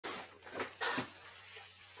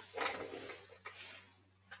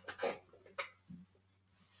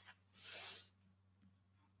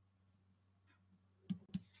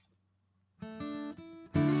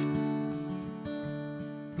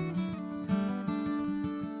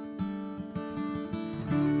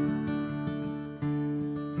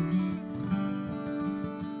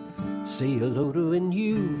Say hello to a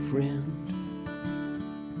new friend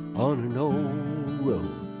on an old road.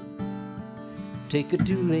 Take a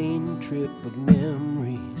two-lane trip of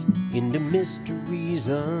memories into mysteries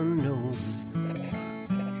unknown.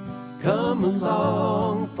 Come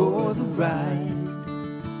along for the ride.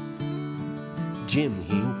 Jim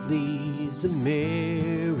Hinckley's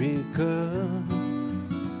America.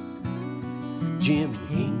 Jim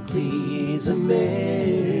Hinckley's America.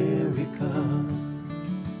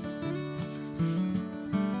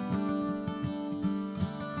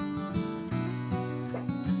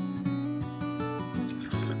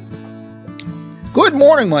 Good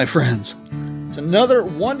morning, my friends. It's another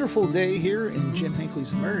wonderful day here in Jim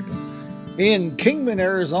Hinckley's America. In Kingman,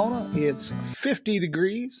 Arizona, it's 50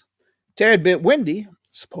 degrees, tad bit windy.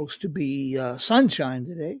 It's supposed to be sunshine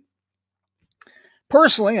today.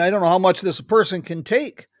 Personally, I don't know how much this person can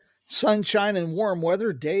take. Sunshine and warm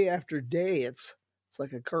weather day after day. It's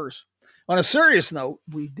like a curse. On a serious note,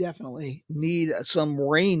 we definitely need some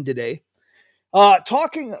rain today.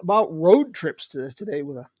 Talking about road trips today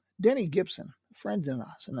with Denny Gibson, a friend of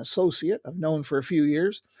us, an associate I've known for a few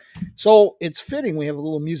years. So it's fitting we have a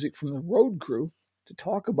little music from the road crew to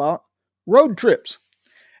talk about road trips.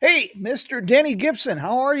 Hey, Mr. Denny Gibson,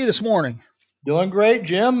 how are you this morning? Doing great,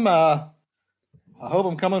 Jim. I hope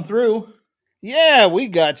I'm coming through. Yeah, we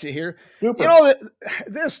got you here. Super. You know,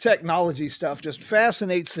 this technology stuff just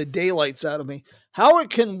fascinates the daylights out of me. How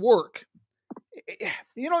it can work.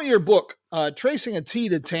 You know, your book, Tracing a T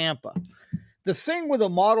to Tampa. The thing with a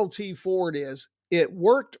Model T Ford is it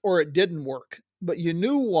worked or it didn't work, but you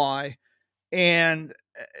knew why, and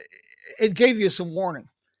it gave you some warning.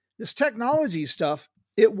 This technology stuff,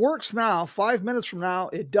 it works now. 5 minutes from now,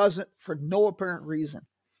 it doesn't for no apparent reason.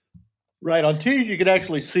 Right. On T's, you could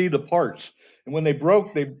actually see the parts. And when they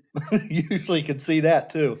broke, they usually could see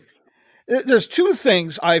that too. There's two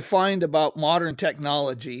things I find about modern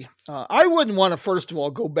technology. I wouldn't want to, first of all,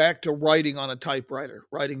 go back to writing on a typewriter,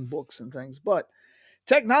 writing books and things. But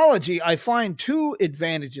technology, I find two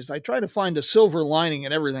advantages. I try to find a silver lining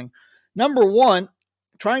in everything. Number one,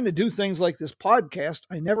 trying to do things like this podcast,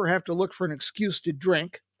 I never have to look for an excuse to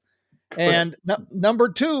drink. And number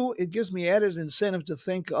two, it gives me added incentive to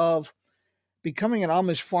think of becoming an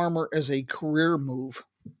Amish farmer as a career move.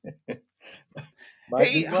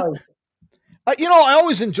 Hey, you know, I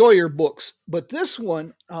always enjoy your books, but this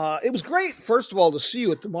one, it was great, first of all, to see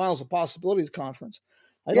you at the Miles of Possibilities conference.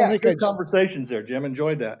 I don't think good conversations there, Jim.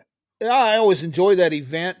 Enjoyed that. Yeah, I always enjoy that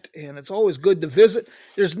event, and it's always good to visit.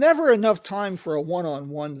 There's never enough time for a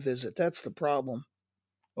one-on-one visit. That's the problem.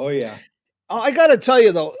 Oh, yeah. I got to tell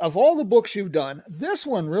you, though, of all the books you've done, this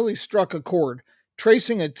one really struck a chord,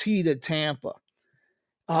 Tracing a T to Tampa.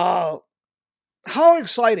 How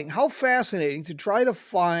exciting, how fascinating to try to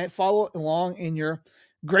follow along in your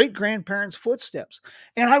great-grandparents' footsteps.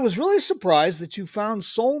 And I was really surprised that you found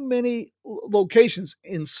so many locations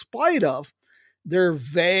in spite of their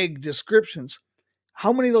vague descriptions.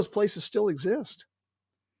 How many of those places still exist?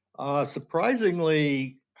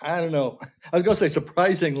 Surprisingly, I don't know. I was going to say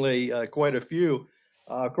surprisingly, quite a few.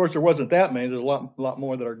 Of course, there wasn't that many. There's a lot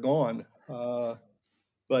more that are gone.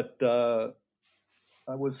 But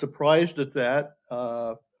I was surprised at that.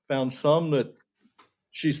 Found some that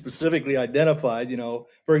she specifically identified. You know,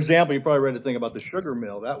 for example, you probably read a thing about the sugar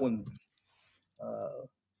mill. That one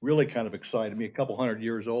really kind of excited me. A couple hundred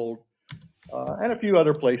years old, and a few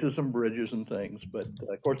other places, some bridges and things. But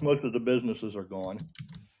of course, most of the businesses are gone.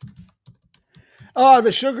 Oh,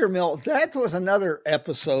 the sugar mill. That was another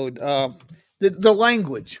episode. The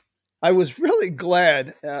language. I was really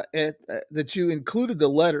glad that you included the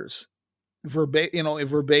letters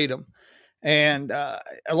verbatim. And a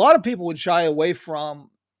lot of people would shy away from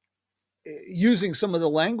using some of the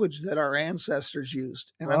language that our ancestors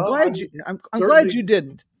used. And I'm glad you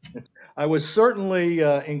didn't. I was certainly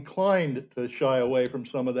inclined to shy away from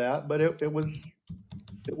some of that, but it was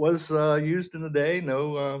used in the day.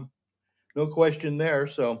 No question there.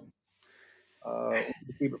 So to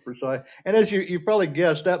keep it precise. And as you probably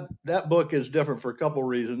guessed, that book is different for a couple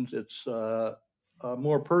reasons. It's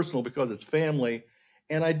more personal because it's family,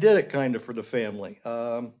 and I did it kind of for the family.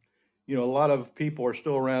 You know, a lot of people are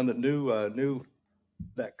still around that knew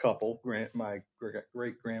that couple, my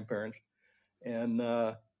great grandparents, and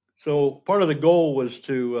so part of the goal was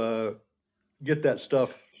to get that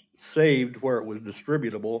stuff saved where it was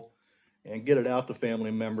distributable and get it out to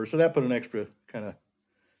family members. So that put an extra kind of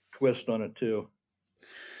twist on it too.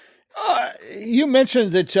 You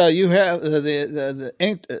mentioned that you have the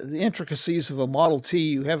intricacies of a Model T.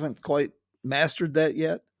 You haven't quite mastered that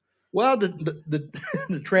yet. Well,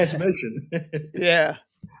 the transmission. Yeah,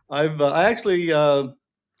 I actually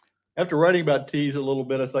after writing about teas a little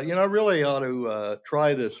bit, I thought, I really ought to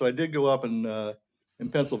try this. So I did go up in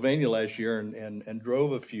Pennsylvania last year and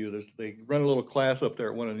drove a few. They run a little class up there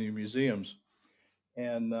at one of the museums,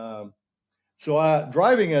 and so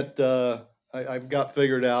driving it, I've got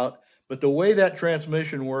figured out. But the way that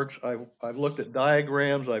transmission works, I've looked at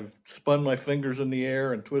diagrams. I've spun my fingers in the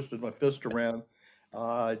air and twisted my fist around.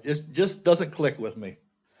 It just doesn't click with me.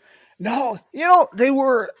 No, they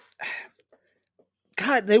were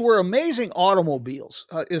amazing automobiles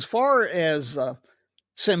as far as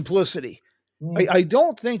simplicity. I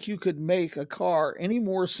don't think you could make a car any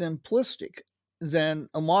more simplistic than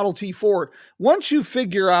a Model T Ford. Once you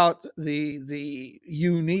figure out the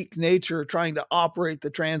unique nature of trying to operate the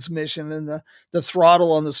transmission and the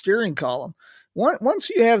throttle on the steering column, once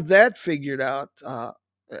you have that figured out,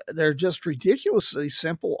 they're just ridiculously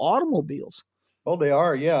simple automobiles. Oh, they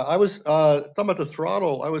are. Yeah, I was talking about the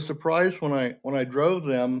throttle. I was surprised when I drove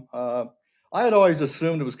them. I had always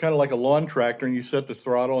assumed it was kind of like a lawn tractor, and you set the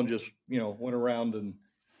throttle and just went around and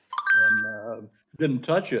didn't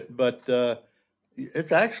touch it. But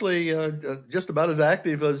it's actually just about as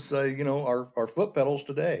active as our foot pedals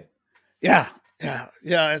today. Yeah.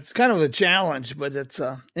 It's kind of a challenge, but it's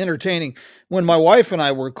entertaining. When my wife and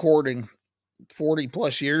I were courting 40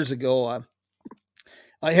 plus years ago,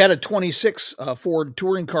 I had a 26 Ford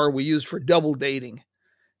touring car we used for double dating.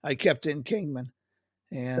 I kept in Kingman,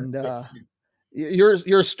 and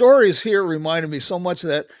your stories here reminded me so much of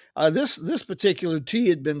that. This particular T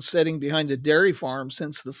had been sitting behind a dairy farm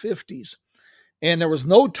since the 50s, and there was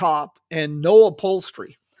no top and no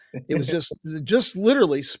upholstery. It was just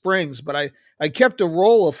literally springs. But I kept a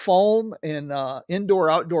roll of foam and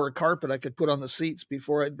indoor-outdoor carpet I could put on the seats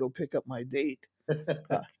before I'd go pick up my date.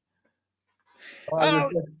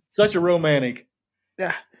 Such a romantic.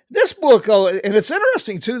 Yeah, this book, and it's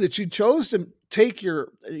interesting too that you chose to take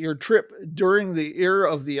your trip during the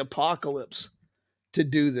era of the apocalypse to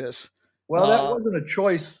do this. Well, that wasn't a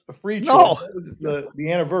choice, a free choice. No. That was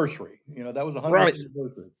the anniversary. That was 100th Right.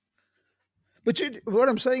 anniversary. But what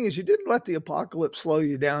I'm saying is you didn't let the apocalypse slow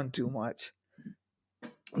you down too much.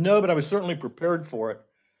 No, but I was certainly prepared for it.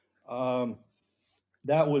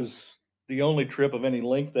 That was the only trip of any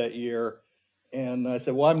length that year. And I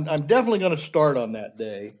said, well, I'm definitely going to start on that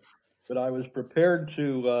day, but I was prepared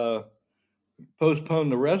to postpone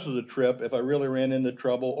the rest of the trip if I really ran into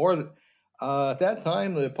trouble. Or at that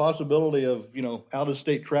time, the possibility of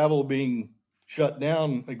out-of-state travel being shut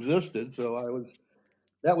down existed. So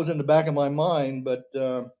that was in the back of my mind. But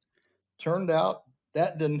turned out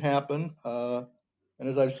that didn't happen. And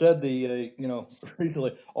as I've said,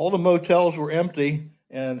 recently, all the motels were empty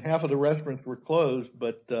and half of the restaurants were closed.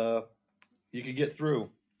 But you could get through.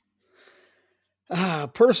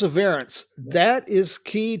 Perseverance. That is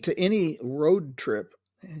key to any road trip.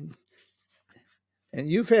 And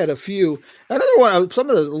you've had a few. Another one, some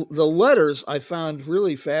of the letters I found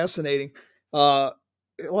really fascinating.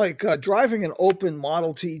 Like driving an open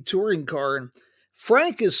Model T touring car. And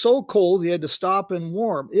Frank is so cold he had to stop and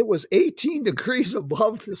warm. It was 18 degrees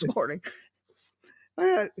above this morning.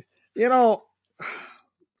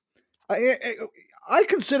 I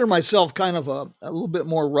consider myself kind of a little bit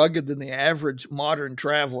more rugged than the average modern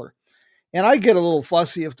traveler. And I get a little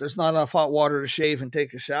fussy if there's not enough hot water to shave and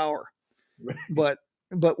take a shower. Right. But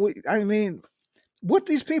what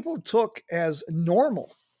these people took as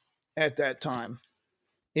normal at that time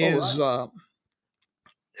is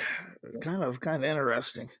kind of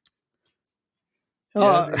interesting.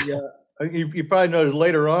 You probably noticed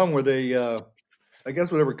later on where they, I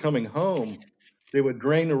guess when they were coming home, they would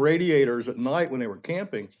drain the radiators at night when they were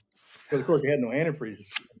camping. Because, of course, they had no antifreeze.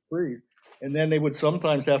 And then they would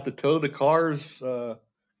sometimes have to tow the cars,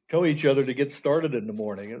 tow each other to get started in the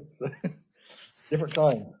morning. It's different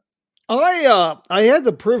time. I had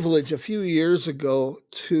the privilege a few years ago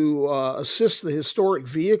to assist the Historic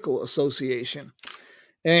Vehicle Association.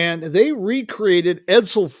 And they recreated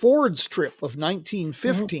Edsel Ford's trip of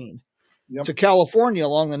 1915 to California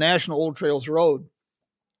along the National Old Trails Road.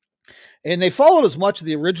 And they followed as much of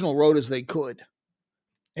the original road as they could.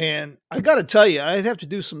 And I got to tell you, I'd have to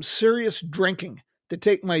do some serious drinking to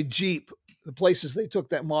take my Jeep, the places they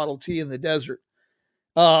took that Model T in the desert.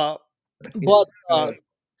 But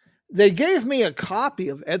they gave me a copy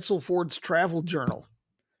of Edsel Ford's travel journal.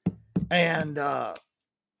 And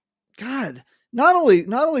God, not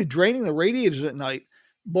only draining the radiators at night,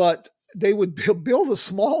 but they would build a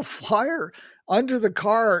small fire under the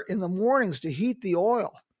car in the mornings to heat the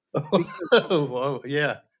oil. Whoa,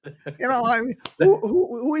 yeah.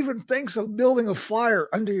 Who even thinks of building a fire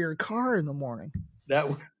under your car in the morning?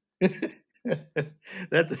 That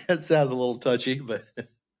sounds a little touchy, but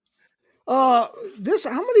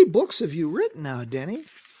How many books have you written now, Denny?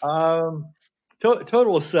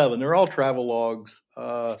 Total of 7. They're all travel logs,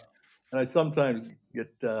 and I sometimes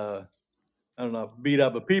get I don't know, beat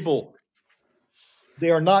up. But people, they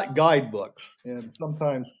are not guidebooks, and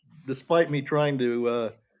sometimes, despite me trying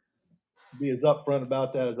to be as upfront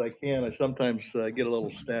about that as I can, I sometimes get a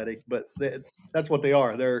little static. But that's what they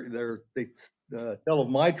are. They tell of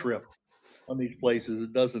my trip on these places.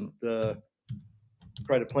 It doesn't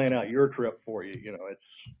try to plan out your trip for you. You know, it's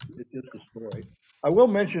just a story. I will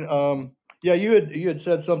mention, yeah, you had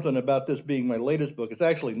said something about this being my latest book. It's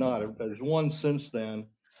actually not. There's one since then.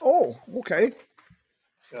 Oh, okay.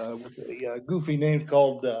 With a goofy name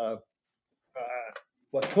called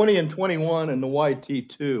 20 and 21 and the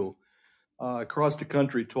YT2. Across the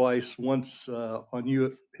country twice, once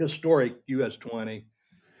on historic US 20,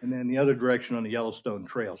 and then the other direction on the Yellowstone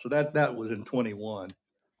Trail. So that was in 21.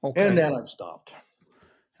 Okay. And then I've stopped.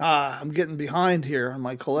 I'm getting behind here on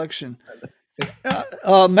my collection.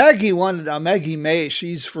 Maggie May,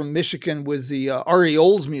 she's from Michigan with the R.E.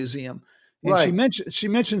 Olds Museum. And Right. she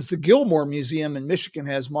mentions the Gilmore Museum in Michigan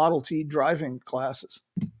has Model T driving classes.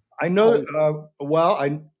 I know.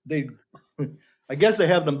 I guess they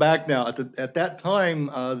have them back now. At that time,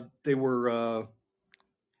 they weren't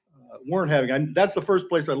having. That's the first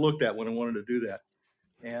place I looked at when I wanted to do that,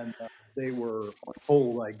 and they were on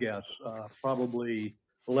hold. I guess probably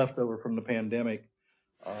leftover from the pandemic.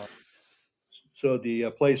 So the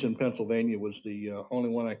place in Pennsylvania was the only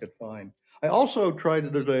one I could find. I also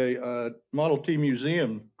tried. There's a Model T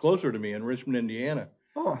museum closer to me in Richmond, Indiana.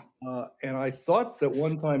 Oh. And I thought that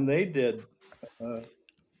one time they did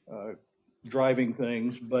driving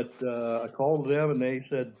things, but I called them and they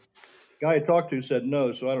said, the guy I talked to said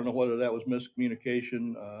no. So I don't know whether that was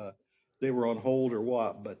miscommunication. They were on hold or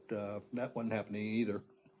what, but that wasn't happening either.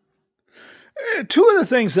 Two of the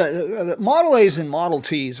things that Model A's and Model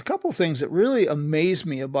T's, a couple of things that really amaze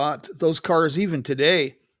me about those cars even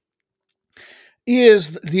today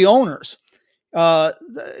is the owners.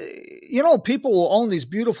 People will own these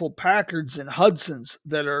beautiful Packards and Hudsons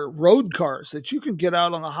that are road cars that you can get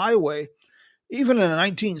out on the highway. Even in a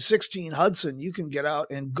 1916 Hudson, you can get out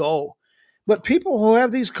and go. But people who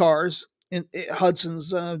have these cars,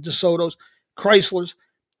 Hudsons, DeSotos, Chryslers,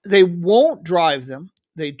 they won't drive them.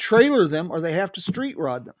 They trailer them or they have to street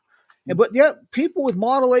rod them. But yet people with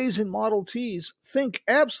Model A's and Model T's think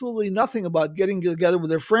absolutely nothing about getting together with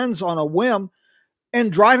their friends on a whim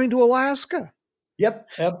and driving to Alaska. Yep,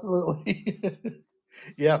 absolutely.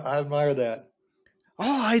 Yeah, I admire that.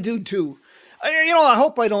 Oh, I do too. I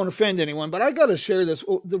hope I don't offend anyone, but I got to share this.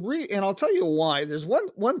 And I'll tell you why. There's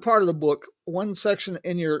one part of the book, one section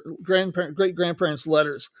in your great grandparents'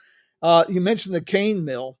 letters. You mentioned the cane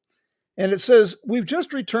mill, and it says, "We've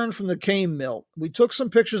just returned from the cane mill. We took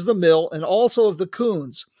some pictures of the mill and also of the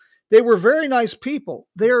coons. They were very nice people.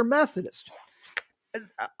 They are Methodist."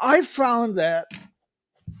 I found that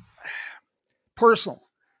personal.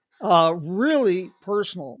 Really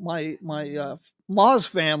personal. My Ma's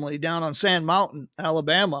family down on Sand Mountain,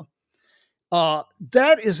 Alabama,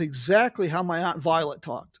 that is exactly how my Aunt Violet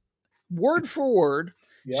talked. Word for word.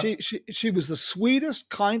 Yeah. She was the sweetest,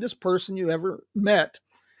 kindest person you ever met,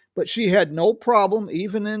 but she had no problem,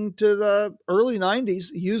 even into the early 90s,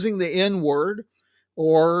 using the N word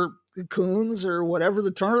or coons or whatever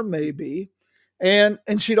the term may be. And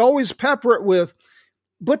she'd always pepper it with,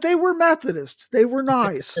 but they were Methodist. They were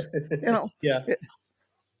nice. Yeah.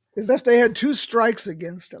 As if they had 2 strikes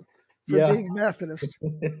against them for being Methodist.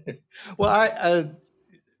 Well, I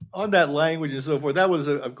on that language and so forth, that was,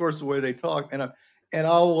 of course, the way they talk. And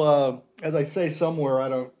I'll, as I say somewhere, I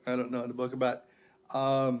don't know in the book about,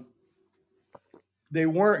 they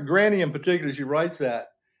weren't, Granny in particular, she writes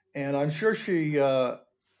that, and I'm sure she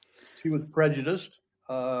was prejudiced.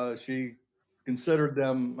 She considered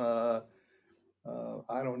them, I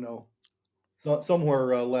don't know,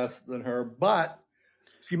 somewhere less than her, but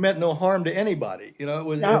she meant no harm to anybody. It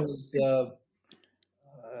was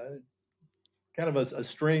kind of a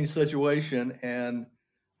strange situation, and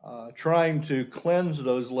trying to cleanse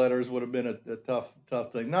those letters would have been a tough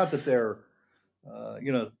thing. Not that they're,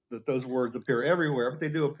 that those words appear everywhere, but they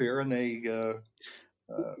do appear, and it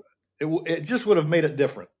just would have made it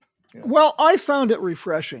different. Well, I found it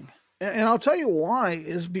refreshing, and I'll tell you why.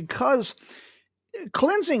 Is because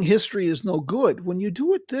cleansing history is no good. When you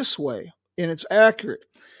do it this way and it's accurate,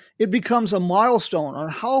 it becomes a milestone on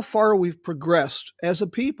how far we've progressed as a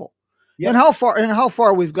people, and how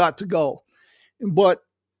far we've got to go. But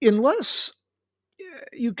unless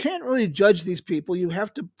you can't really judge these people, you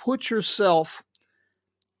have to put yourself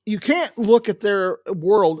you can't look at their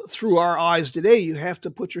world through our eyes today. You have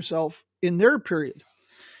to put yourself in their period.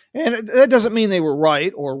 And that doesn't mean they were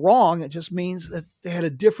right or wrong. It just means that they had a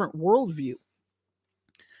different worldview.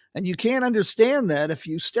 And you can't understand that if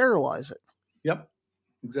you sterilize it. Yep,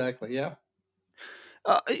 exactly. Yeah.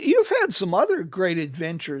 You've had some other great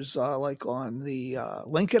adventures, like on the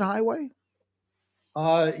Lincoln Highway.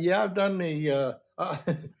 Yeah, I've done the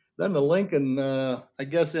done the Lincoln, I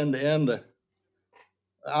guess end to end.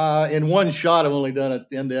 In one shot, I've only done it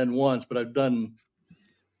end to end once, but I've done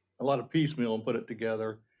a lot of piecemeal and put it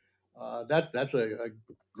together. That's a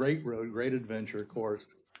great road, great adventure, of course.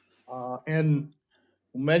 And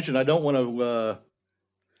mention, I don't want to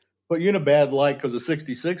put you in a bad light because the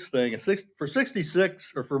 '66 thing. For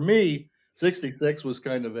 '66, or for me, '66 was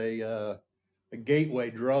kind of a gateway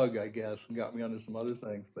drug, I guess, and got me onto some other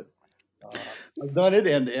things. But I've done it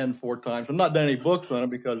end to end 4 times. I've not done any books on it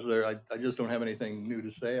because I just don't have anything new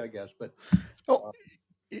to say, I guess. But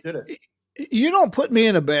did it. You don't put me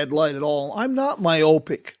in a bad light at all. I'm not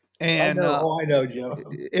myopic. And I know, Joe.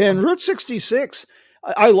 And Route 66,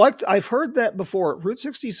 I've heard that before. Route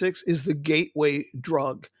 66 is the gateway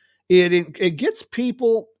drug. It gets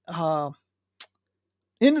people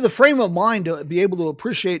into the frame of mind to be able to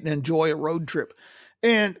appreciate and enjoy a road trip.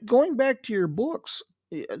 And going back to your books,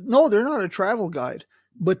 no, they're not a travel guide,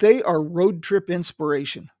 but they are road trip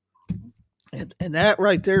inspiration. And that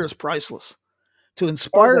right there is priceless. To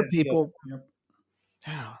inspire people. Yep.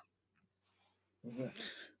 Yeah. Mm-hmm.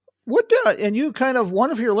 What and you kind of,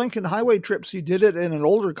 one of your Lincoln Highway trips, you did it in an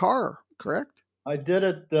older car, correct? I did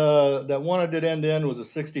it. That one I did end to end was a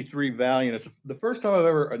 '63 Valiant. It's the first time I've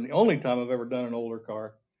ever, and the only time I've ever done an older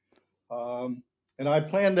car. And I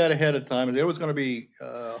planned that ahead of time. It was going to be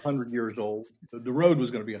 100 years old. The road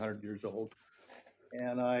was going to be 100 years old.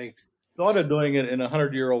 And I thought of doing it in a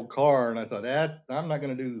 100-year-old car, and I thought, I'm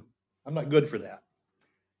not good for that.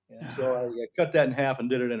 And so I cut that in half and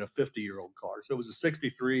did it in a 50-year-old car. So it was a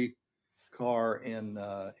 '63 car in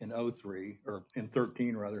 '03, or in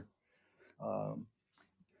 '13 rather.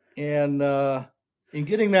 And in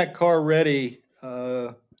getting that car ready, I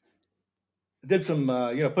did some,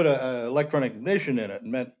 put a electronic ignition in it,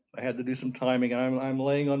 and meant I had to do some timing. I'm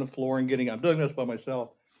laying on the floor and I'm doing this by myself,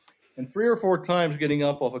 and 3 or 4 times getting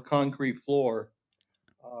up off a concrete floor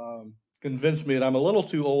convinced me that I'm a little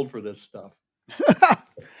too old for this stuff.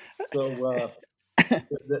 So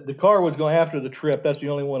the car was going after the trip. That's the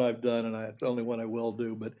only one I've done, and it's the only one I will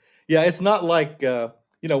do. But yeah, it's not like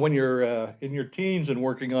when you're in your teens and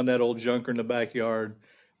working on that old junker in the backyard,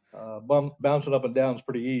 bouncing up and down is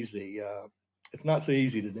pretty easy. It's not so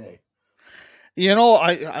easy today.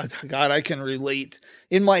 I can relate.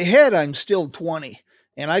 In my head, I'm still 20.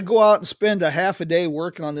 And I go out and spend a half a day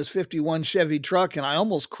working on this 51 Chevy truck, and I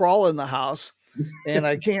almost crawl in the house, and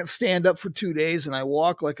I can't stand up for 2 days, and I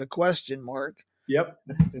walk like a question mark. Yep.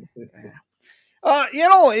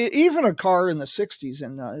 Even a car in the '60s,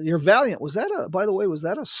 and your Valiant, was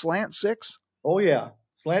that a slant 6? Oh yeah,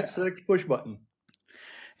 slant 6 push button.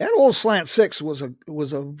 That old slant 6 was a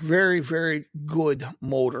very, very good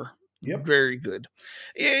motor. Yep. Very good.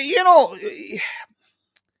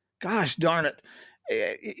 Gosh darn it.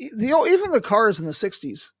 Even the cars in the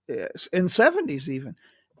 '60s and '70s even,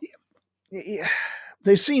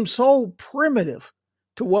 they seem so primitive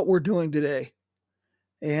to what we're doing today.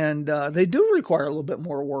 And they do require a little bit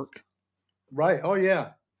more work. Right. Oh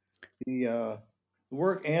yeah. The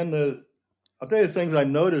work and I'll tell you the things I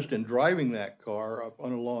noticed in driving that car up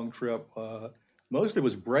on a long trip. Mostly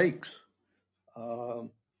was brakes.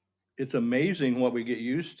 It's amazing what we get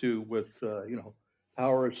used to with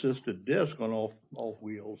power assisted disc on all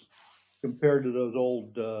wheels compared to those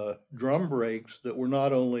old drum brakes that were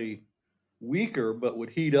not only weaker but would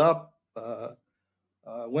heat up.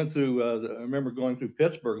 Went through. I remember going through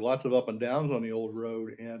Pittsburgh, lots of up and downs on the old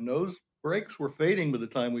road, and those brakes were fading by the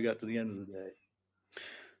time we got to the end of the day.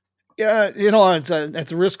 Yeah, at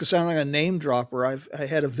the risk of sounding like a name dropper, I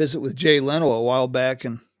had a visit with Jay Leno a while back,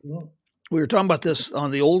 and we were talking about this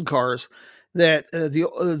on the old cars. That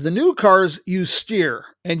the new cars you steer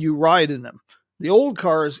and you ride in them. The old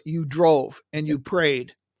cars you drove and you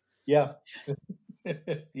prayed. Yeah.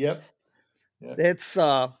 Yep.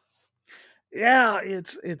 Yeah.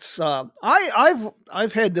 It's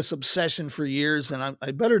I've had this obsession for years, and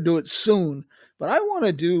I better do it soon. But I want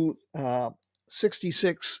to do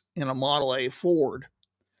 66 in a Model A Ford.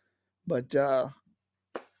 But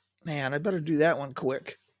man, I better do that one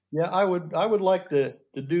quick. Yeah, I would like to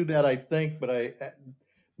do that, I think, but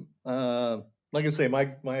like I say,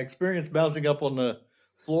 my experience bouncing up on the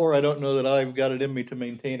floor, I don't know that I've got it in me to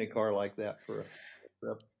maintain a car like that for a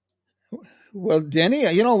trip. Well, Denny,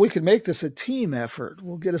 we could make this a team effort.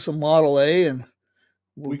 We'll get us a Model A and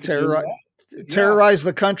we'll We could do that. Yeah. terrorize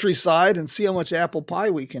the countryside and see how much apple pie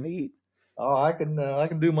we can eat. Oh, I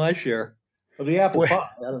can do my share of the apple pie.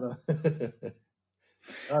 I don't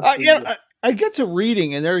know. I get to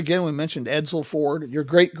reading, and there again we mentioned Edsel Ford, your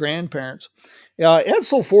great grandparents.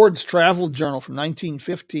 Edsel Ford's travel journal from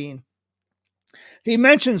 1915. He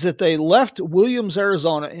mentions that they left Williams,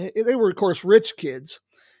 Arizona. They were, of course, rich kids.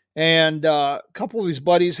 And a couple of his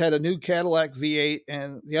buddies had a new Cadillac V8,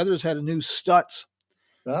 and the others had a new Stutz.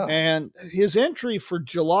 Oh. And his entry for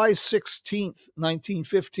July 16th,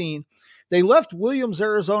 1915, they left Williams,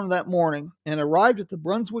 Arizona that morning and arrived at the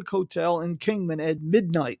Brunswick Hotel in Kingman at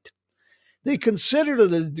midnight. They considered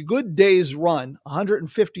it a good day's run,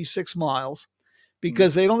 156 miles,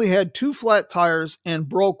 because they'd only had 2 flat tires and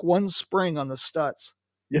broke 1 spring on the Stutz.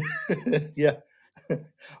 Yeah. Yeah.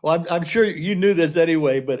 Well, I'm sure you knew this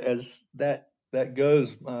anyway, but as that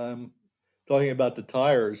goes, talking about the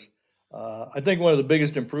tires, I think one of the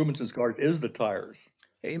biggest improvements in cars is the tires.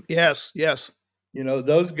 Yes, yes.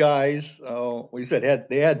 Those guys, we said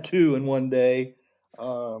they had 2 in one day.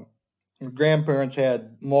 Grandparents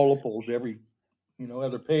had multiples. Every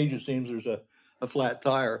other page it seems there's a flat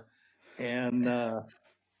tire, and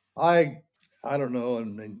I don't know,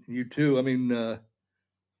 and you too. I mean,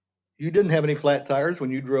 you didn't have any flat tires when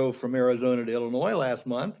you drove from Arizona to Illinois last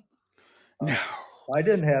month. No, I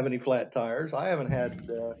didn't have any flat tires. I haven't had.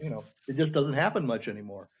 It just doesn't happen much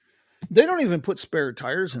anymore. They don't even put spare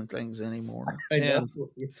tires in things anymore. And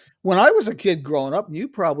when I was a kid growing up, and you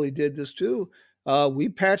probably did this too, we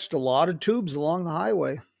patched a lot of tubes along the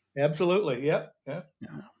highway. Absolutely. Yep.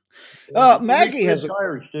 Yeah. Maggie has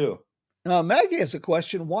tires too. Maggie has a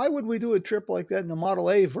question. Why would we do a trip like that in the Model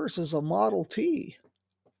A versus a Model T?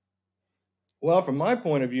 Well, from my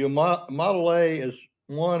point of view, Model A is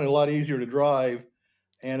a lot easier to drive,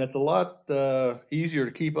 and it's a lot easier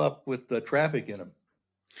to keep up with the traffic in them.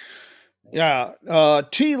 Yeah.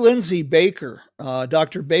 T. Lindsay Baker,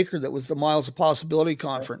 Dr. Baker, that was the Miles of Possibility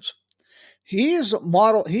conference. He's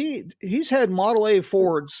had Model A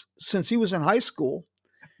Fords since he was in high school,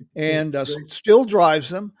 and still drives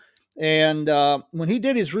them. And when he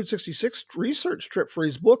did his Route 66 research trip for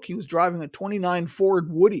his book, he was driving a 29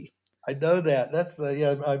 Ford Woody. I know that. That's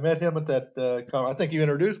I met him at that conference. I think you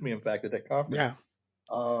introduced me, in fact, at that conference.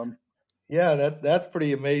 Yeah. That's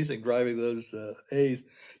pretty amazing, driving those A's.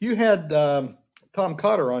 You had Tom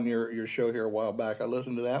Cotter on your show here a while back. I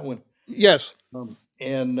listened to that one. Yes.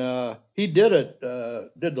 And he did the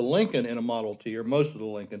Lincoln in a Model T, or most of the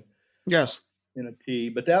Lincoln. Yes. In a T,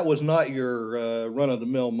 but that was not your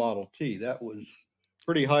run-of-the-mill Model T. That was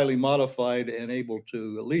pretty highly modified and able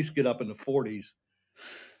to at least get up in the 40s.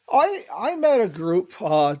 I met a group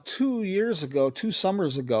 2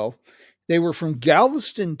 summers ago. They were from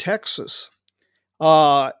Galveston, Texas,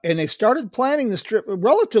 and they started planning this trip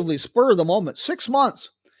relatively spur of the moment. 6 months.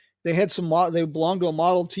 They had they belonged to a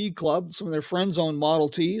Model T club. Some of their friends owned Model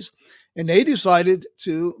Ts, and they decided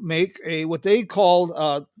to make what they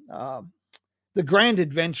called the Grand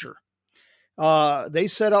Adventure. They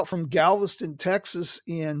set out from Galveston, Texas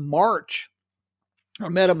in March. I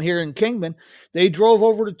met them here in Kingman. They drove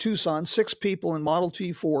over to Tucson, 6 people in Model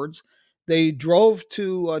T Fords. They drove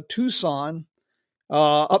to Tucson,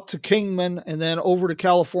 up to Kingman, and then over to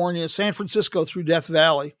California, San Francisco through Death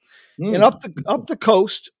Valley. And up the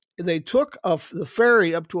coast, they took the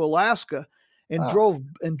ferry up to Alaska and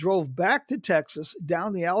drove back to Texas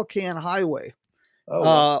down the Alcan Highway.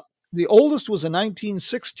 The oldest was a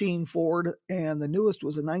 1916 Ford, and the newest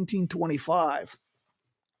was a 1925.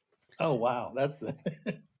 Oh wow,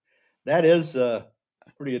 that is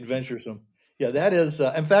pretty adventuresome. Yeah, that is.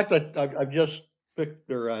 In fact, I've just picked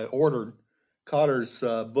or ordered Cotter's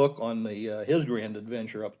book on his grand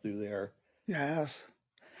adventure up through there. Yes,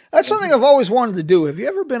 that's something I've always wanted to do. Have you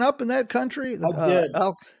ever been up in that country? I did.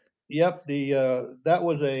 Yep. That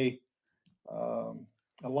was a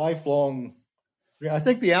lifelong. I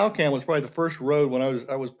think the Alcan was probably the first road when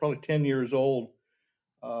I was probably 10 years old.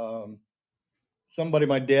 Somebody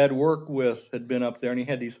my dad worked with had been up there, and he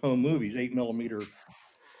had these home movies, 8mm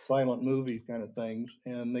silent movie kind of things.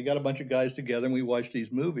 And they got a bunch of guys together, and we watched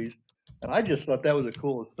these movies. And I just thought that was the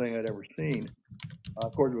coolest thing I'd ever seen.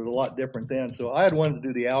 Of course, it was a lot different then. So I had wanted to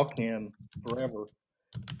do the Alcan forever.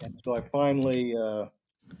 And so I finally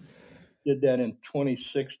did that in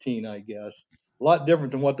 2016, I guess. A lot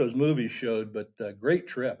different than what those movies showed, but great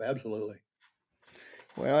trip, absolutely.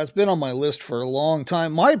 Well, it's been on my list for a long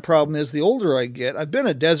time. My problem is the older I get, I've been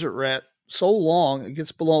a desert rat so long, it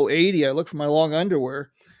gets below 80. I look for my long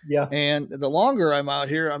underwear. Yeah. And the longer I'm out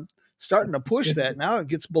here, starting to push that. Now it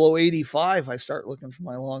gets below 85. I start looking for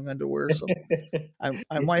my long underwear. So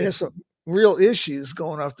I might have some real issues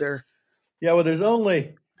going up there. Yeah, well, there's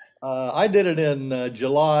only, I did it in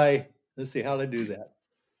July. Let's see, how did I do that?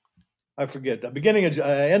 I forget. The beginning of,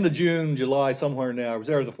 end of June, July, somewhere in there. I was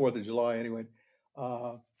there the 4th of July anyway.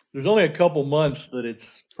 There's only a couple months that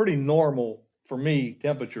it's pretty normal for me,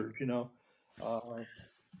 temperatures,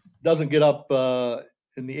 doesn't get up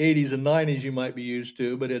in the 80s and 90s you might be used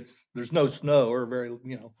to, but there's no snow or very,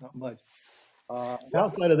 not much.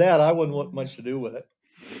 Outside of that, I wouldn't want much to do with it.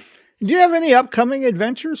 Do you have any upcoming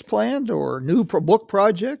adventures planned or new book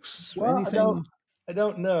projects? Well, anything? I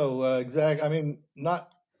don't know exactly. I mean, not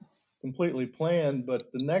completely planned,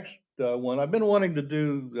 but the next one, I've been wanting to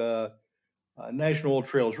do National Old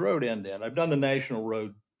Trails Road end. I've done the National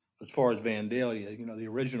Road as far as Vandalia, the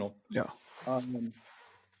original. Yeah.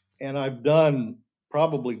 And I've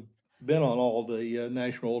probably been on all the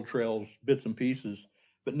National Old Trails bits and pieces,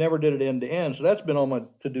 but never did it end to end. So that's been on my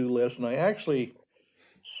to-do list. And I actually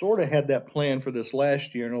sort of had that plan for this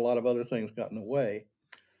last year, and a lot of other things got in the way.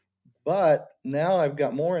 But now I've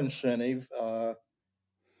got more incentive.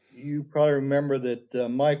 You probably remember that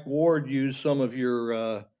Mike Ward used some of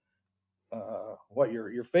your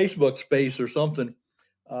your Facebook space or something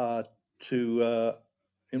to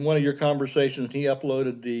in one of your conversations. He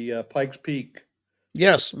uploaded the Pikes Peak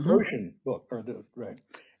ocean book, right?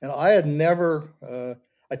 And I had never.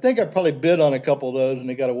 I think I probably bid on a couple of those, and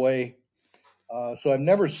they got away. So I've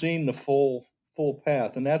never seen the full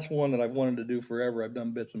path, and that's one that I've wanted to do forever. I've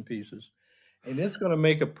done bits and pieces, and it's going to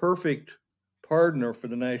make a perfect partner for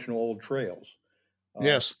the National Old Trails.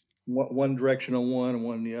 Yes. One direction on one and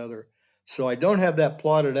one on the other. So I don't have that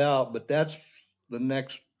plotted out, but that's the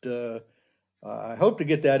next. I hope to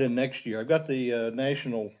get that in next year. I've got the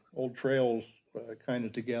National Old Trails kind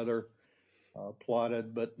of together,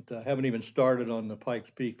 plotted, but haven't even started on the Pikes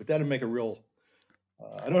Peak. But that'd make a real.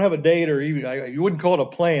 I don't have a date or even, you wouldn't call it a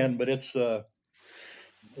plan, but it's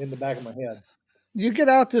in the back of my head. You get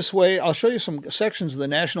out this way, I'll show you some sections of the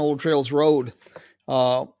National Old Trails Road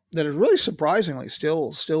that are really surprisingly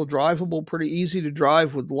still drivable, pretty easy to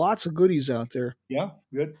drive with lots of goodies out there. Yeah,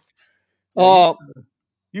 good.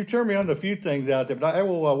 You turned me on to a few things out there, but I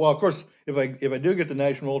will. Well, of course, if I do get the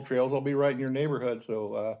National Old Trails, I'll be right in your neighborhood,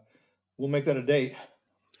 so we'll make that a date.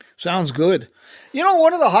 Sounds good.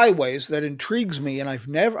 One of the highways that intrigues me, and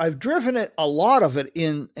I've driven it, a lot of it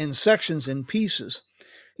in sections and pieces,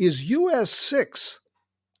 is US 6.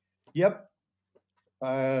 Yep.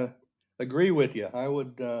 I agree with you. I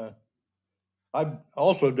would, I've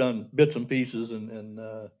also done bits and pieces and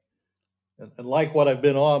like what I've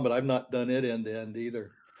been on, but I've not done it end to end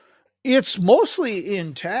either. It's mostly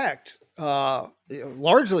intact,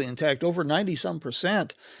 largely intact, over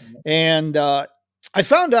 90-some%. And I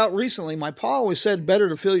found out recently, my pa always said better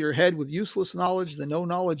to fill your head with useless knowledge than no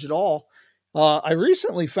knowledge at all. I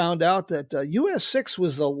recently found out that US 6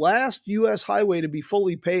 was the last U.S. highway to be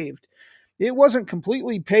fully paved. It wasn't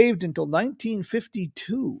completely paved until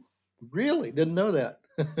 1952. Really? Didn't know that.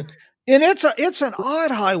 And it's an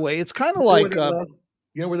odd highway. It's kind of like...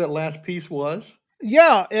 you know where that last piece was?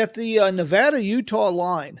 Yeah, at the Nevada-Utah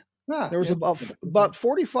line. There was about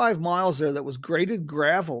 45 miles there that was graded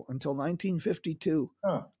gravel until 1952.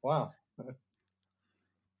 Oh, wow.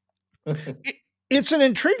 It's an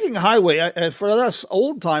intriguing highway. For us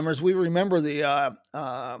old timers, we remember the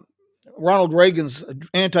Ronald Reagan's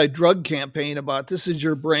anti-drug campaign about this is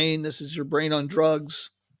your brain on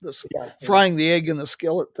drugs, this frying the egg in the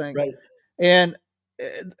skillet thing. Right. And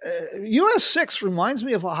US 6 reminds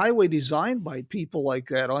me of a highway designed by people like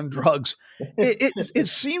that on drugs. It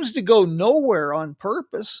seems to go nowhere on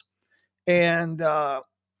purpose. And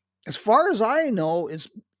as far as I know, it's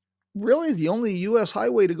really the only U.S.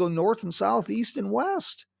 highway to go north and south, east and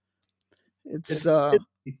west.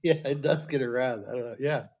 It does get around. I don't know.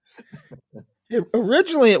 Yeah.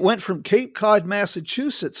 Originally, it went from Cape Cod,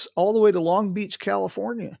 Massachusetts, all the way to Long Beach,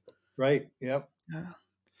 California. Right. Yep. Yeah.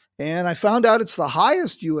 And I found out it's the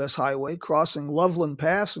highest U.S. highway, crossing Loveland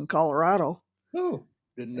Pass in Colorado. Oh,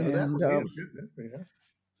 didn't know that.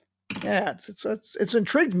 Yeah, it's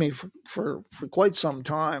intrigued me for quite some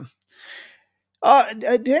time.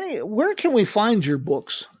 Denny, where can we find your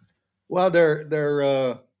books? Well,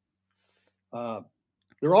 they're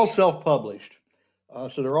all self-published,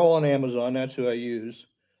 so they're all on Amazon. That's who I use.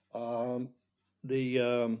 And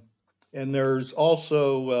there's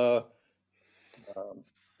also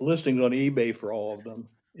listings on eBay for all of them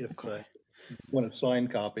if you want a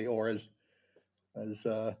signed copy, or as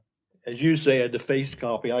you say, a defaced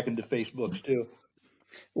copy. I can deface books too.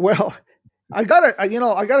 Well, I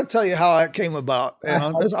gotta tell you how that came about,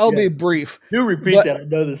 and I'll be brief. Do repeat that. I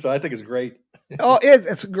know this, so I think it's great. Oh,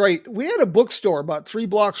 it's great. We had a bookstore about 3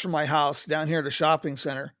 blocks from my house down here at the shopping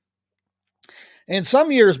center. And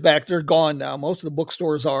some years back, they're gone now. Most of the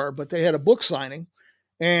bookstores are, but they had a book signing.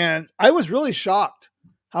 And I was really shocked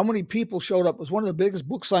how many people showed up. It was one of the biggest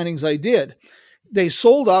book signings I did. They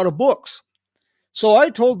sold out of books. So I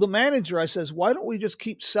told the manager, I says, why don't we just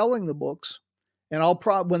keep selling the books? And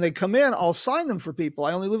when they come in, I'll sign them for people.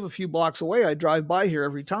 I only live a few blocks away. I drive by here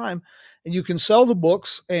every time. And you can sell the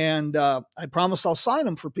books. And I promise I'll sign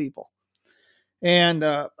them for people. And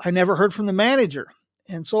I never heard from the manager.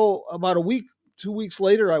 And so about 2 weeks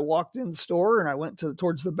later, I walked in the store and I went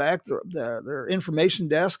towards the back, their information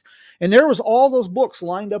desk, and there was all those books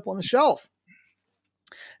lined up on the shelf.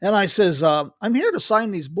 And I says, I'm here to sign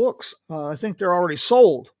these books. I think they're already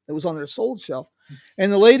sold. It was on their sold shelf.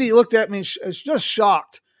 And the lady looked at me and she's just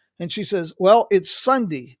shocked. And she says, well, it's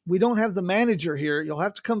Sunday. We don't have the manager here. You'll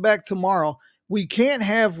have to come back tomorrow. We can't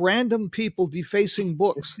have random people defacing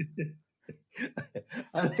books.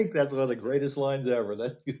 I think that's one of the greatest lines ever.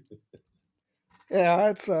 That's good. Yeah,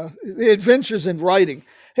 it's the adventures in writing.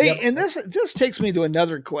 Hey, yep. And this takes me to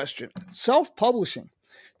another question. Self-publishing.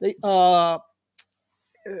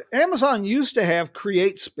 Amazon used to have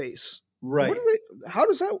Create Space. Right.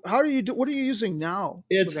 What are you using now?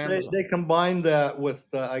 They combined that with,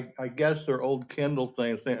 I guess, their old Kindle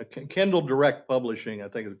thing. Kindle Direct Publishing, I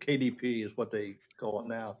think, KDP is what they call it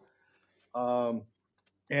now.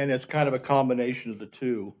 And it's kind of a combination of the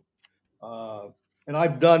two. And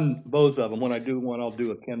I've done both of them. When I do one, I'll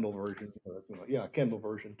do a Kindle version. Kindle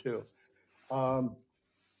version too.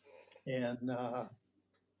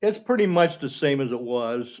 It's pretty much the same as it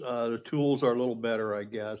was. The tools are a little better, I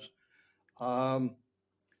guess. I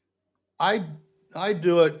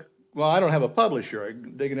do it. Well, I don't have a publisher. I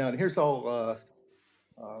dig it out. Here's all.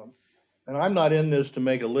 And I'm not in this to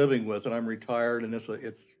make a living with it. I'm retired, and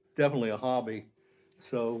it's definitely a hobby.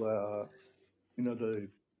 So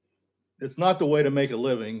it's not the way to make a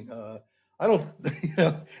living. I don't,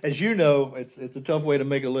 as you know, it's a tough way to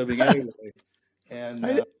make a living anyway.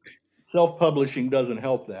 And self-publishing doesn't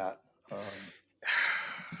help that.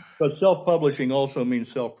 But self-publishing also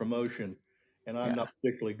means self-promotion, and I'm not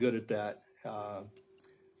particularly good at that.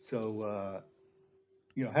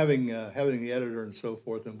 Having the editor and so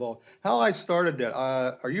forth involved. How I started that,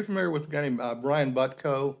 are you familiar with a guy named Brian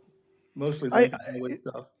Butko? Mostly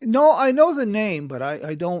stuff. No, I know the name, but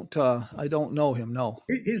I don't know him. No,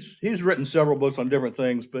 he's written several books on different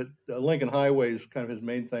things, but Lincoln Highway is kind of his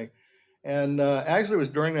main thing. And actually, it was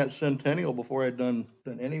during that centennial, before I'd done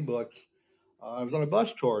any books. I was on a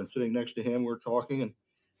bus tour and sitting next to him. We were talking,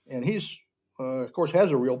 and he's of course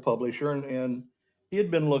has a real publisher, and he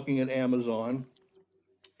had been looking at Amazon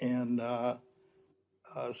and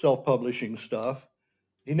self-publishing stuff.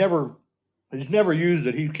 He's never used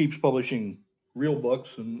it. He keeps publishing real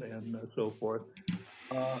books and so forth.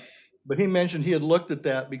 But he mentioned he had looked at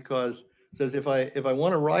that because it says if I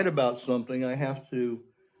want to write about something, I have to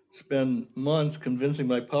spend months convincing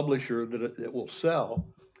my publisher that it will sell.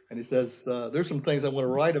 And he says there's some things I want to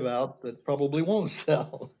write about that probably won't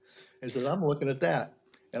sell. And he says I'm looking at that.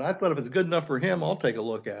 And I thought if it's good enough for him, I'll take a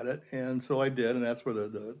look at it. And so I did, and that's where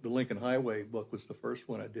the Lincoln Highway book was the first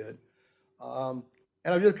one I did. And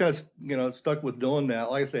I've just kind of, stuck with doing that.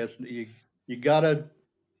 Like I said, you got to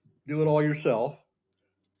do it all yourself.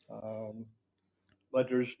 But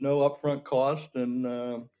there's no upfront cost, and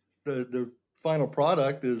the final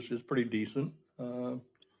product is pretty decent.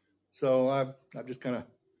 So I've just kind of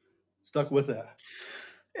stuck with that.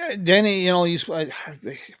 Denny,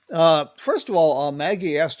 first of all,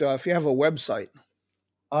 Maggie asked if you have a website.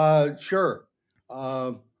 Sure.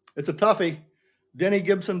 It's a toughie,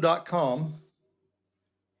 dennygibson.com.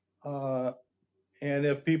 And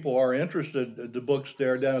if people are interested, the book's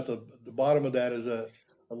there. Down at the bottom of that is a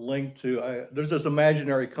link to, there's this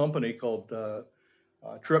imaginary company called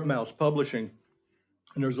Trip Mouse Publishing.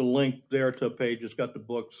 And there's a link there to a page that's got the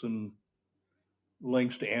books and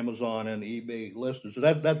links to Amazon and eBay listed. So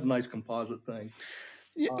that's a nice composite thing.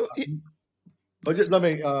 But just let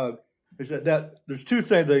me, there's two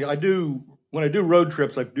things that I do. When I do road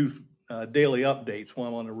trips, I do daily updates while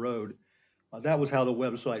I'm on the road. That was how the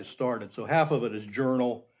website started. So half of it is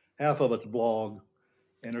journal, half of it's blog,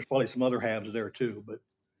 and there's probably some other halves there too. But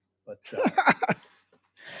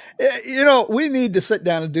we need to sit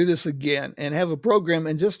down and do this again and have a program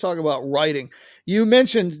and just talk about writing. You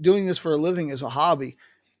mentioned doing this for a living as a hobby.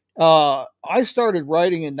 I started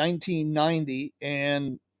writing in 1990,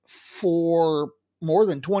 and for more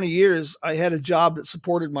than 20 years, I had a job that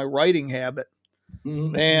supported my writing habit.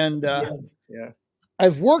 Mm-hmm. And Yeah.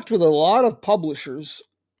 I've worked with a lot of publishers,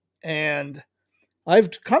 and I've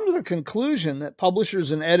come to the conclusion that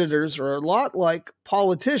publishers and editors are a lot like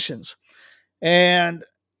politicians, and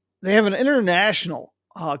they have an international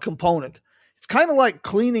component. It's kind of like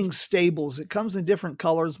cleaning stables. It comes in different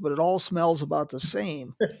colors, but it all smells about the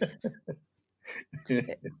same.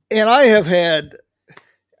 And I have had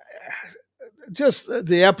just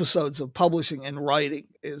the episodes of publishing and writing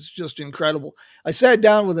is just incredible. I sat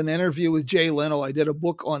down with an interview with Jay Leno. I did a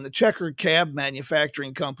book on the Checkered Cab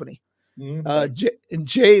Manufacturing Company. And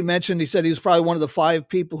Jay mentioned, he said he was probably one of the 5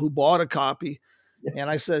 people who bought a copy. And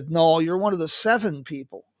I said, no, you're one of the 7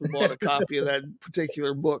 people who bought a copy of that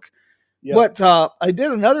particular book. Yeah. But I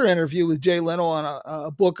did another interview with Jay Leno on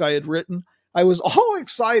a book I had written. I was all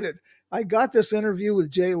excited. I got this interview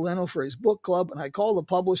with Jay Leno for his book club, and I called the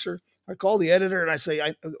publisher. I called the editor, and I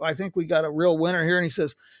say, I think we got a real winner here. And he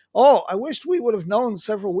says, oh, I wished we would have known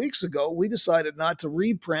several weeks ago. We decided not to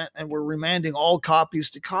reprint, and we're remanding all copies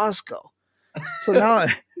to Costco. So now,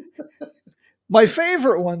 my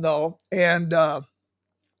favorite one, though, and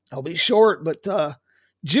I'll be short, but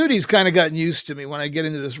Judy's kind of gotten used to me when I get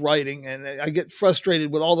into this writing, and I get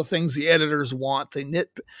frustrated with all the things the editors want. A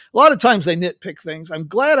lot of times they nitpick things. I'm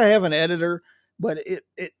glad I have an editor, but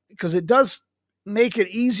because it does make it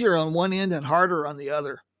easier on one end and harder on the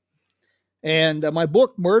other. And my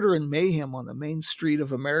book, Murder and Mayhem on the Main Street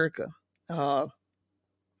of America,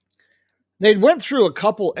 they went through a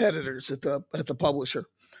couple editors at the publisher.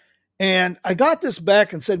 And I got this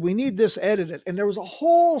back and said, we need this edited. And there was a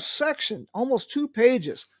whole section, almost 2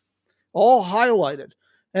 pages, all highlighted.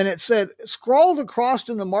 And it said, scrawled across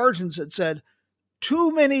in the margins, it said,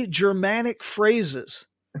 too many Germanic phrases.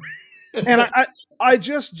 And I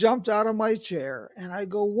just jumped out of my chair and I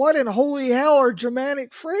go, what in holy hell are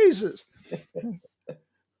Germanic phrases?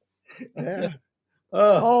 Yeah.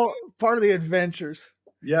 All part of the adventures.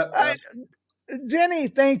 Yeah. Denny,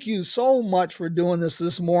 thank you so much for doing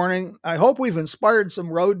this morning. I hope we've inspired some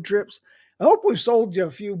road trips. I hope we've sold you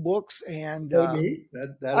a few books, and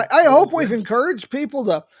I hope we've encouraged people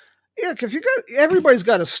to. If everybody's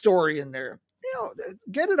got a story in there,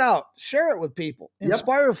 get it out, share it with people,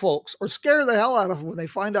 inspire folks, or scare the hell out of them when they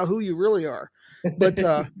find out who you really are. But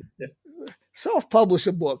self-publish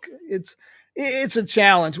a book. It's a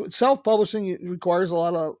challenge. Self-publishing requires a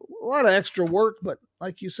lot of extra work, but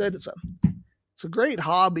like you said, it's a great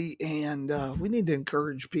hobby, and we need to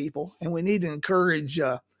encourage people, and we need to encourage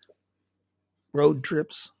road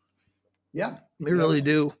trips. Yeah. We really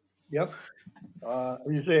do. Yep.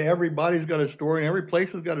 You say everybody's got a story, and every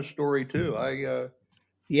place has got a story too.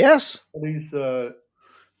 Yes.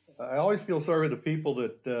 I always feel sorry for the people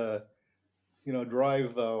that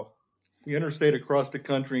drive the interstate across the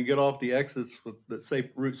country and get off the exits that say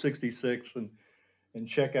Route 66 and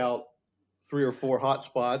check out 3 or 4 hot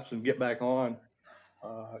spots and get back on.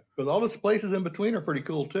 Because all those places in between are pretty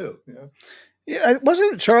cool too. Yeah,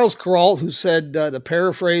 wasn't it Charles Kuralt who said, to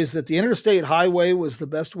paraphrase, that the interstate highway was the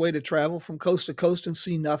best way to travel from coast to coast and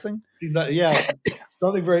see nothing? Yeah,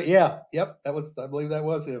 something very. Yeah, yep. I believe that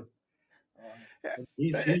was him.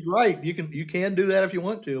 He's right. You can do that if you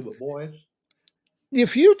want to, but boy,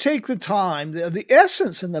 if you take the time, the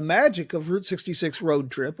essence and the magic of Route 66 road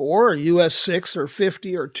trip, or US 6 or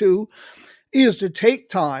 50 or 2, is to take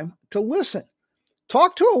time to listen.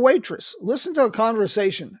 Talk to a waitress, listen to a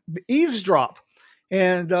conversation, eavesdrop,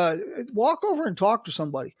 and walk over and talk to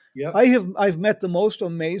somebody. Yep. I've met the most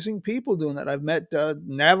amazing people doing that. I've met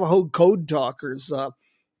Navajo code talkers.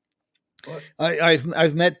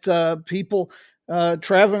 I've met people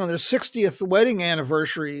traveling on their 60th wedding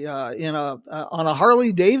anniversary on a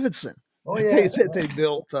Harley Davidson. Oh yeah, they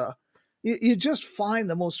built. You just find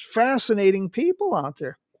the most fascinating people out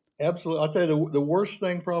there. Absolutely. I'll tell you the worst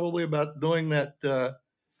thing probably about doing that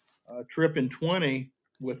trip in 20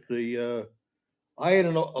 with I ate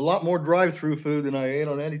a lot more drive-through food than I ate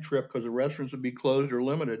on any trip because the restaurants would be closed or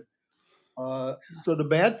limited. So the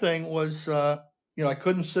bad thing was, I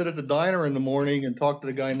couldn't sit at the diner in the morning and talk to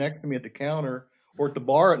the guy next to me at the counter, or at the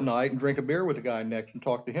bar at night and drink a beer with the guy next and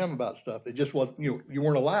talk to him about stuff. It just wasn't, you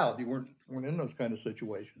weren't allowed. You weren't in those kind of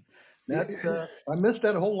situations. I missed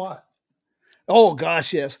that a whole lot. Oh,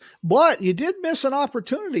 gosh, yes. But you did miss an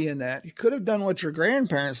opportunity in that. You could have done what your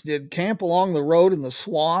grandparents did, camp along the road in the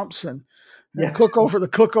swamps and cook over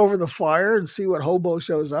the fire and see what hobo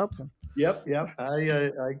shows up. Yep.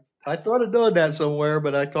 I thought of doing that somewhere,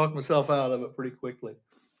 but I talked myself out of it pretty quickly.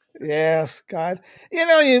 Yes, God.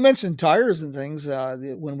 You mentioned tires and things.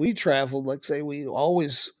 When we traveled, like say, we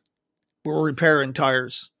always were repairing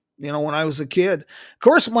tires, when I was a kid. Of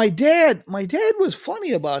course, my dad was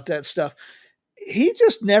funny about that stuff. he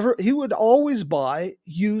just never, he would always buy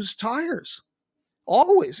used tires.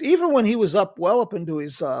 Always, even when he was well up into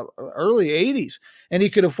his early 80s, and he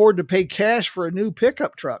could afford to pay cash for a new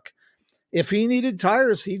pickup truck. If he needed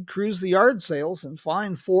tires, he'd cruise the yard sales and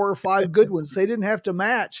find 4 or 5 good ones. They didn't have to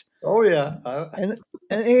match. Oh yeah. And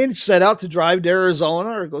he'd set out to drive to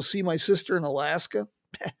Arizona or go see my sister in Alaska.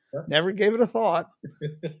 Never gave it a thought.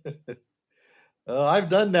 I've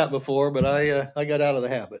done that before, but I got out of the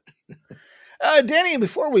habit. Denny,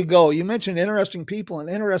 before we go, you mentioned interesting people and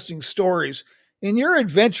interesting stories. In your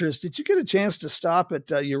adventures, did you get a chance to stop at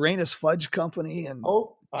Uranus Fudge Company?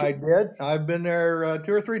 Oh, I did. I've been there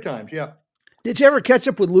 2 or 3 times. Yeah. Did you ever catch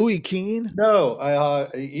up with Louis Keene? No,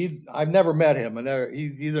 I've never met him.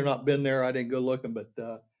 He's either not been there. I didn't go looking, but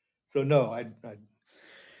so no,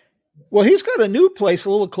 Well, he's got a new place a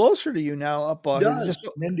little closer to you now, up just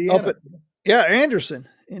in Indiana. Anderson,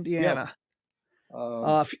 Indiana.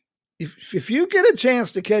 Yeah. If you get a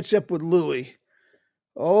chance to catch up with Louis,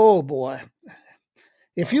 oh boy.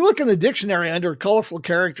 If you look in the dictionary under colorful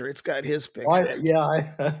character, it's got his picture. I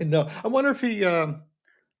know. I wonder if he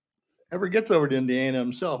ever gets over to Indiana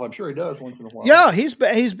himself. I'm sure he does once in a while. Yeah,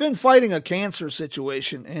 he's been fighting a cancer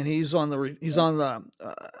situation, and he's on the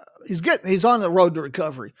road to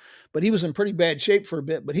recovery. But he was in pretty bad shape for a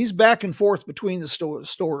bit. But he's back and forth between the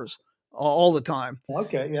stores all the time.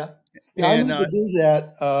 Okay, yeah. I need to do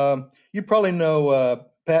that. You probably know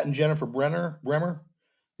Pat and Jennifer Bremer.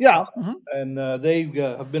 Yeah, and they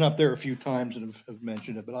have been up there a few times and have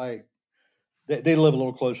mentioned it, but they live a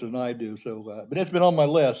little closer than I do. So, but it's been on my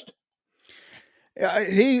list. Yeah,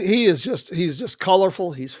 he's just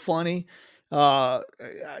colorful. He's funny. My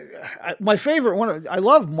favorite one. I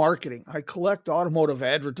love marketing. I collect automotive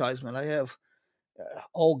advertisement. I have,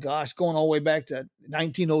 going all the way back to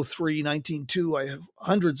 1903, 1902. I have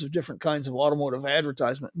hundreds of different kinds of automotive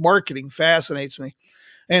advertisement. Marketing fascinates me,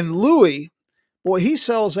 and Louis. Boy, he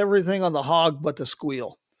sells everything on the hog but the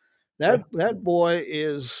squeal. That boy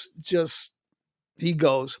is just, he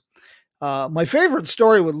goes. My favorite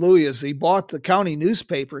story with Louis is he bought the county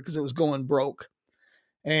newspaper because it was going broke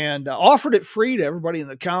and offered it free to everybody in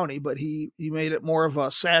the county, but he made it more of a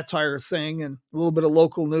satire thing and a little bit of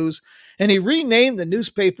local news. And he renamed the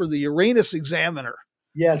newspaper the Uranus Examiner.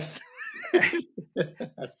 Yes. I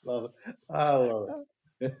love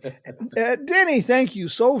it. Denny, thank you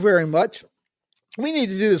so very much. We need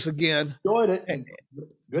to do this again. Enjoyed it.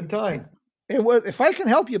 Good time. And if I can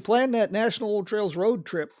help you plan that National Old Trails road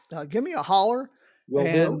trip, give me a holler.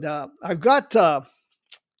 I've got, not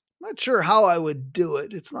sure how I would do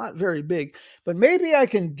it. It's not very big, but maybe I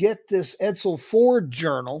can get this Edsel Ford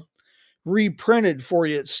journal reprinted for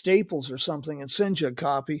you at Staples or something and send you a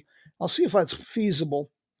copy. I'll see if that's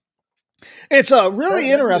feasible. It's a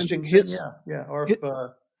really interesting.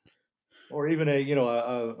 Or even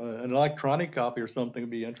an electronic copy or something would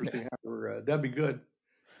be interesting. That'd be good.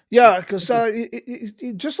 Yeah, because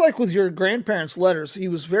just like with your grandparents' letters, he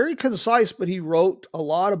was very concise, but he wrote a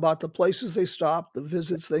lot about the places they stopped, the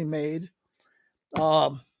visits they made.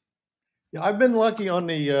 Yeah, I've been lucky on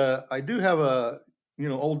the. I do have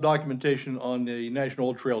old documentation on the National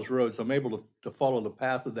Old Trails Road, so I'm able to follow the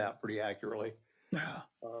path of that pretty accurately. Yeah.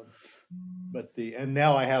 And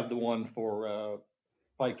now I have the one for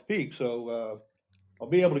Pikes Peak, so I'll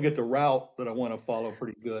be able to get the route that I want to follow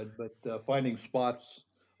pretty good. But finding spots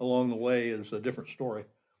along the way is a different story.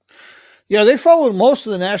 Yeah, they followed most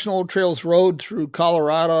of the National Old Trails Road through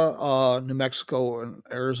Colorado, New Mexico, and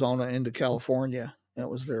Arizona into California. That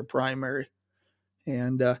was their primary.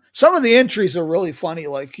 And some of the entries are really funny.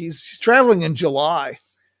 Like he's traveling in July,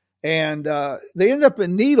 and they end up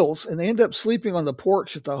in Needles, and they end up sleeping on the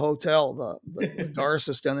porch at the hotel, the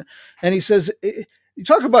Garces down there. And he says, you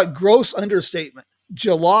talk about gross understatement.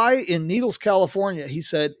 July in Needles, California, he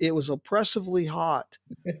said it was oppressively hot.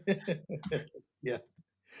 Yeah.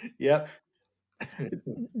 Yep.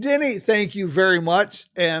 Denny, thank you very much.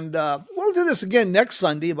 And we'll do this again next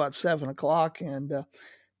Sunday about 7:00, and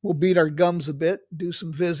we'll beat our gums a bit, do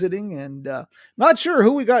some visiting. And not sure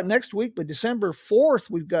who we got next week, but December 4th,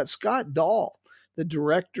 we've got Scott Dahl, the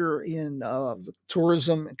director in the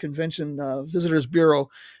Tourism and Convention Visitors Bureau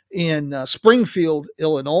in Springfield,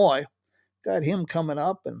 Illinois. Got him coming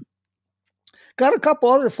up, and got a couple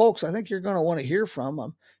other folks I think you're going to want to hear from.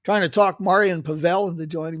 I'm trying to talk Marian Pavel into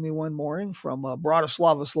joining me one morning from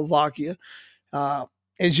Bratislava, Slovakia.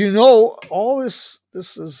 As you know, all this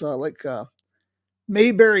is like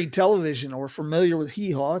Mayberry Television, or familiar with Hee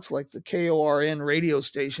Haw. It's like the KORN radio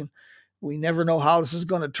station. We never know how this is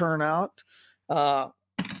going to turn out.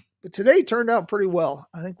 But today turned out pretty well.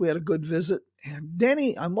 I think we had a good visit. And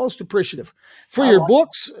Denny, I'm most appreciative for I your like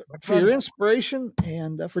books, it. for your inspiration,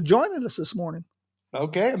 and for joining us this morning.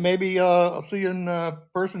 Okay, maybe I'll see you in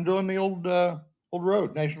person doing the old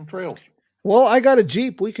road, national trails. Well, I got a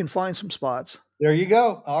Jeep. We can find some spots. There you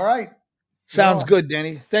go. All right. Sounds Well, good,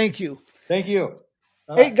 Denny. Thank you. thank you.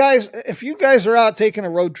 Hey, guys, if you guys are out taking a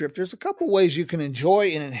road trip, there's a couple ways you can enjoy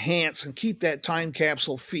and enhance and keep that time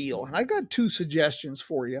capsule feel. And I got 2 suggestions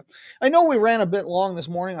for you. I know we ran a bit long this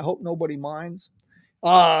morning. I hope nobody minds.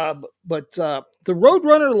 But the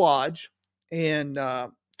Roadrunner Lodge in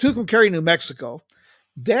Tucumcari, New Mexico,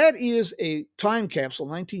 that is a time capsule,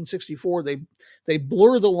 1964. They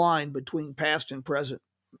blur the line between past and present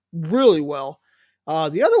really well.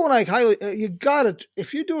 The other one I highly, you got to,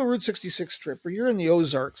 if you do a Route 66 trip or you're in the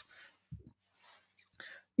Ozarks,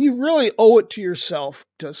 you really owe it to yourself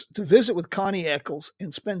to visit with Connie Eccles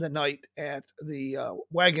and spend the night at the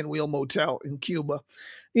Wagon Wheel Motel in Cuba.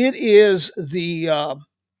 It is the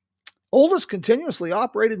oldest continuously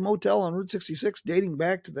operated motel on Route 66 dating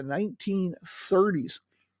back to the 1930s.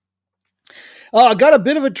 Got a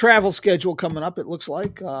bit of a travel schedule coming up, it looks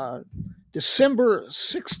like. December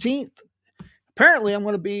 16th. Apparently, I'm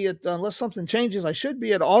going to be at, unless something changes, I should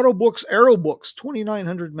be at Autobooks Aerobooks,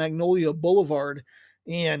 2900 Magnolia Boulevard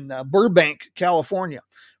in Burbank, California.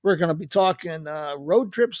 We're going to be talking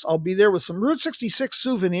road trips. I'll be there with some Route 66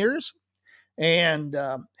 souvenirs and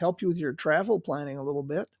help you with your travel planning a little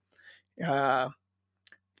bit.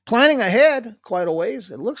 Planning ahead quite a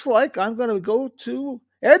ways. It looks like I'm going to go to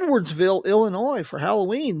Edwardsville, Illinois for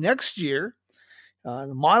Halloween next year.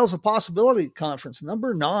 The Miles of Possibility Conference,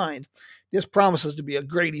 number 9. This promises to be a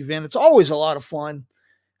great event. It's always a lot of fun.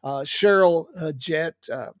 Cheryl Jett,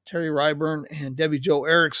 Terry Ryburn, and Debbie Jo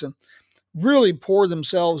Erickson really pour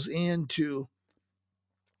themselves into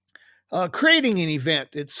creating an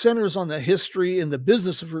event. It centers on the history and the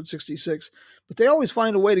business of Route 66, but they always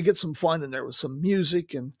find a way to get some fun in there with some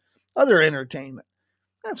music and other entertainment.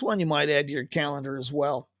 That's one you might add to your calendar as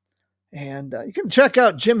well. And you can check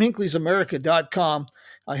out JimHinkley'sAmerica.com.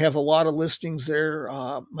 I have a lot of listings there.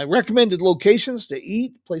 My recommended locations to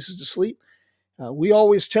eat, places to sleep. We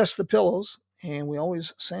always test the pillows, and we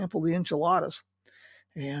always sample the enchiladas.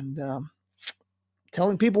 And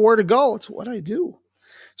telling people where to go, it's what I do.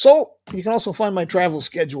 So you can also find my travel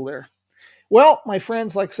schedule there. Well, my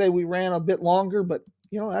friends, like I say, we ran a bit longer, but,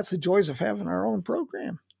 that's the joys of having our own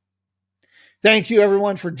program. Thank you,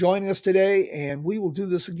 everyone, for joining us today, and we will do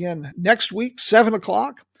this again next week, 7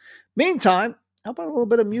 o'clock. Meantime, how about a little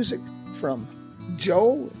bit of music from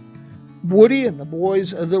Joe, Woody, and the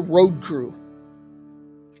boys of the Road Crew.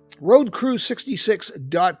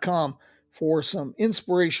 Roadcrew66.com for some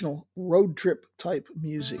inspirational road trip type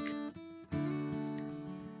music.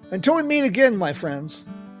 Until we meet again, my friends,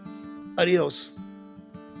 adios.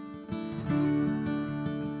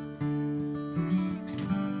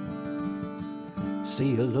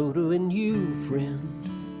 Say hello to a new friend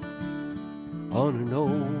on an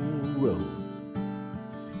old road.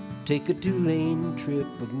 Take a 2-lane trip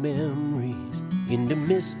of memories into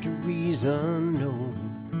mysteries unknown.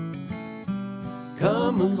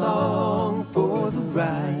 Come along for the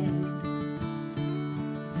ride.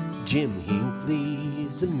 Jim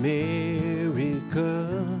Hinckley's America.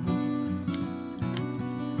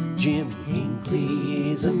 Jim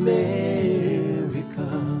Hinckley's America.